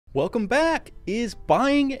Welcome back. Is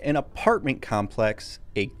buying an apartment complex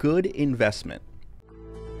a good investment?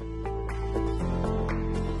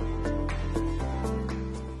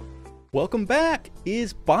 Welcome back.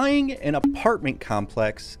 Is buying an apartment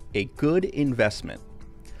complex a good investment?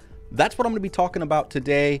 That's what I'm going to be talking about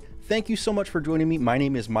today. Thank you so much for joining me. My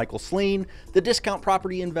name is Michael Slane, the discount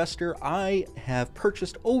property investor. I have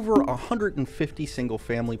purchased over 150 single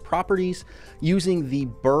family properties using the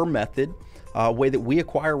BRRRR method. Way that we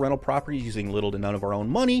acquire rental properties using little to none of our own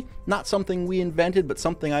money. Not something we invented, but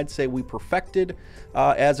something I'd say we perfected,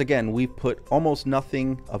 as again, we've put almost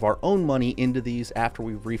nothing of our own money into these after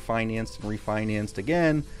we've refinanced and refinanced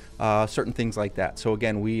again, certain things like that. So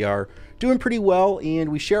again, we are doing pretty well,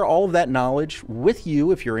 and we share all of that knowledge with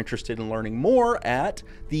you if you're interested in learning more at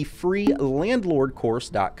the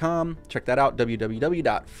freelandlordcourse.com. Check that out,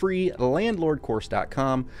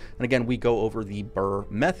 www.freelandlordcourse.com. And again, we go over the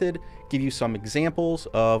BRRRR method, give you some examples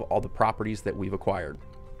of all the properties that we've acquired.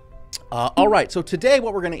 All right, so today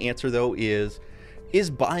what we're going to answer though is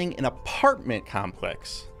buying an apartment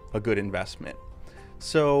complex a good investment?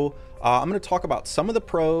 So I'm going to talk about some of the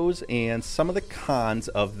pros and some of the cons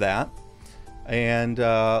of that. And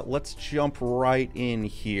let's jump right in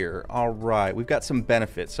here. All right, we've got some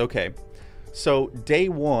benefits. Okay, so day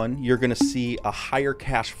one, you're going to see a higher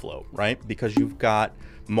cash flow, right? Because you've got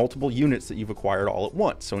multiple units that you've acquired all at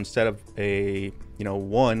once. So instead of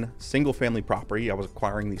one single family property, I was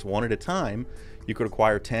acquiring these one at a time, you could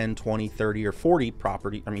acquire 10, 20, 30, or 40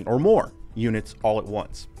 or more units all at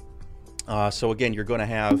once. So again, you're going to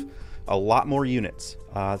have a lot more units.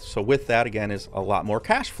 So with that, again, is a lot more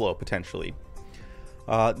cash flow potentially.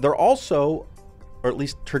 They're also, or at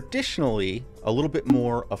least traditionally, a little bit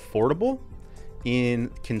more affordable in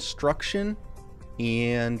construction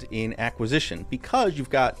and in acquisition because you've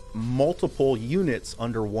got multiple units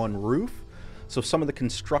under one roof. So some of the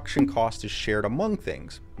construction cost is shared among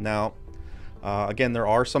things. Now, again, there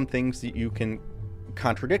are some things that you can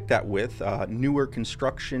contradict that with. Newer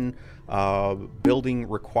construction building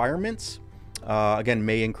requirements again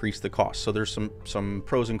may increase the cost. So there's some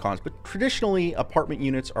pros and cons, but traditionally apartment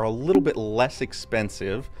units are a little bit less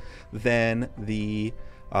expensive than the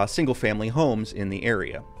single family homes in the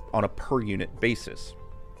area on a per unit basis.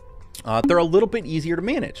 They're a little bit easier to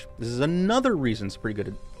manage. This is another reason it's a pretty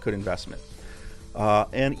good investment.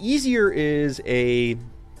 And easier is it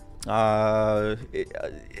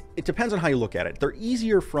depends on how you look at it. They're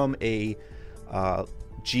easier from a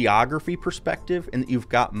geography perspective, and you've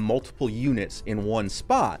got multiple units in one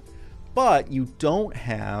spot, but you don't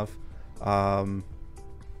have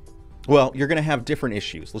well, you're going to have different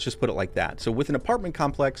issues. Let's just put it like that. So with an apartment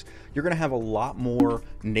complex, you're going to have a lot more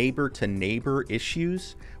neighbor to neighbor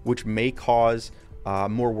issues, which may cause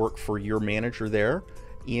more work for your manager there,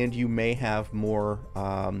 and you may have more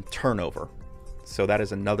turnover. So that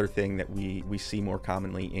is another thing that we see more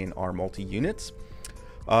commonly in our multi-units.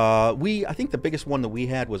 I think the biggest one that we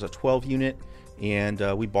had was a 12 unit, and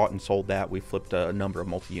we bought and sold that. We flipped a number of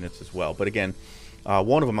multi-units as well. But again,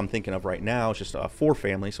 one of them I'm thinking of right now is just a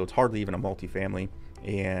 4-family, so it's hardly even a multi-family,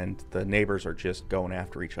 and the neighbors are just going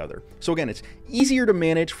after each other. So again, it's easier to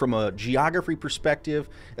manage from a geography perspective,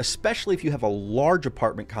 especially if you have a large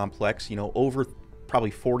apartment complex, over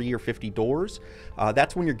probably 40 or 50 doors.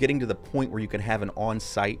 That's when you're getting to the point where you could have an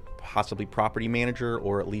on-site, possibly property manager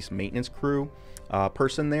or at least maintenance crew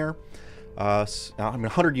person there. I mean,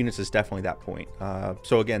 100 units is definitely that point.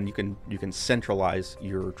 So again, you can centralize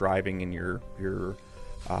your driving and your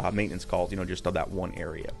maintenance calls, just of that one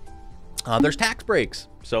area. There's tax breaks.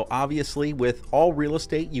 So obviously, with all real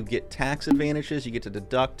estate, you get tax advantages. You get to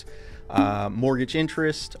deduct mortgage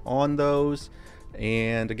interest on those.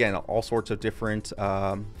 And again, all sorts of different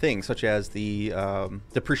things, such as the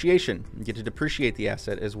depreciation. You get to depreciate the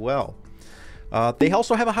asset as well. They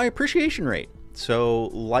also have a high appreciation rate. So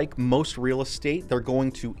like most real estate, they're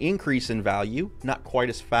going to increase in value, not quite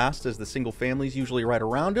as fast as the single families usually right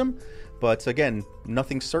around them. But again,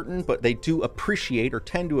 nothing certain, but they do appreciate or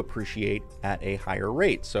tend to appreciate at a higher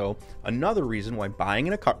rate. So another reason why buying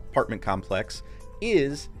an apartment complex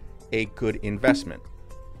is a good investment.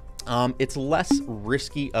 It's less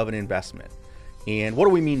risky of an investment. And what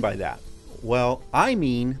do we mean by that? Well, I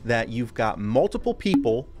mean that you've got multiple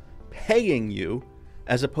people paying you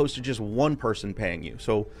as opposed to just one person paying you.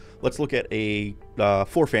 So let's look at a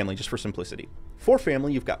 4-family just for simplicity.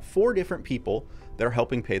 4-family, you've got 4 different people that are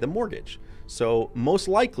helping pay the mortgage. So most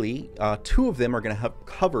likely 2 of them are going to have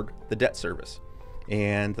covered the debt service.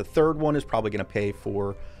 And the third one is probably going to pay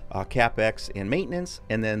for CapEx and maintenance,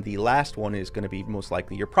 and then the last one is going to be most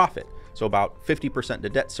likely your profit. So about 50% to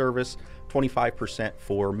debt service, 25%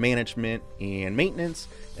 for management and maintenance,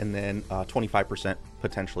 and then 25%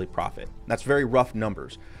 potentially profit. That's very rough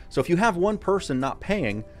numbers. So if you have one person not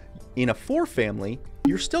paying, in a 4-family,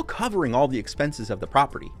 you're still covering all the expenses of the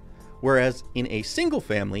property. Whereas in a single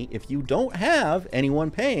family, if you don't have anyone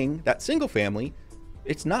paying that single family,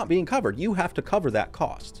 it's not being covered. You have to cover that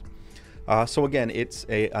cost. So again, it's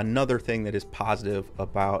another thing that is positive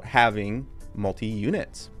about having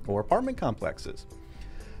multi-units or apartment complexes.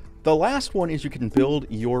 The last one is you can build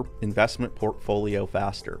your investment portfolio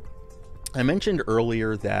faster. I mentioned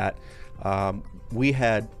earlier that we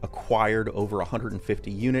had acquired over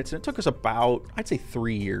 150 units, and it took us about, I'd say,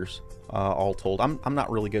 3 years all told. I'm not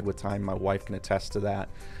really good with time. My wife can attest to that.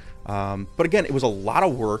 But again, it was a lot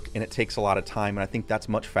of work and it takes a lot of time, and I think that's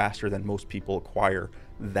much faster than most people acquire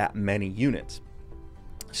that many units.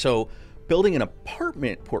 So building an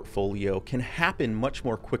apartment portfolio can happen much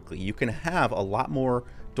more quickly. You can have a lot more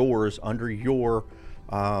doors under your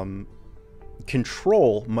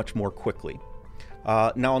control much more quickly.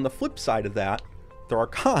 Now on the flip side of that, there are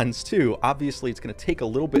cons too. Obviously, it's going to take a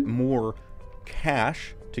little bit more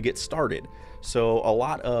cash to get started. So a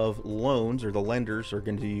lot of loans, or the lenders are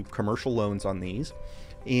going to do commercial loans on these,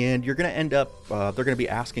 and you're going to end up, they're going to be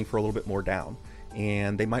asking for a little bit more down,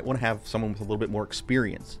 and they might want to have someone with a little bit more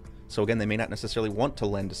experience. So again, they may not necessarily want to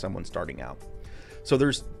lend to someone starting out. So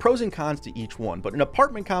there's pros and cons to each one, but an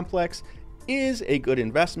apartment complex is a good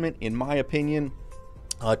investment in my opinion.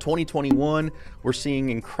 2021, we're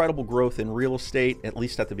seeing incredible growth in real estate, at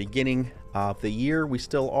least at the beginning of the year. We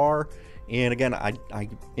still are. And again, I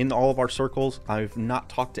in all of our circles, I've not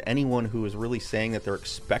talked to anyone who is really saying that they're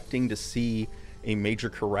expecting to see a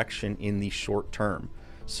major correction in the short term.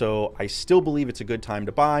 So I still believe it's a good time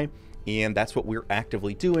to buy, and that's what we're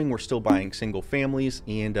actively doing. We're still buying single families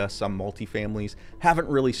and some multifamilies. Haven't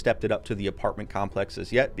really stepped it up to the apartment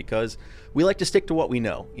complexes yet because we like to stick to what we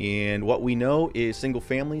know. And what we know is single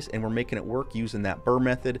families, and we're making it work using that BRRRR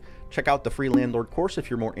method. Check out the free landlord course if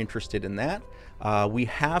you're more interested in that. We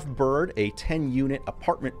have BRRRR'd a 10-unit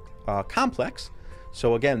apartment complex.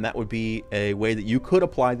 So again, that would be a way that you could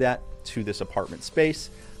apply that to this apartment space.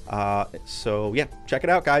 So yeah, check it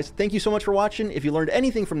out, guys. Thank you so much for watching. If you learned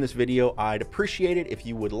anything from this video, I'd appreciate it if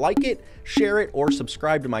you would like it, share it, or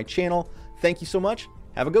subscribe to my channel. Thank you so much.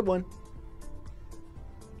 Have a good one.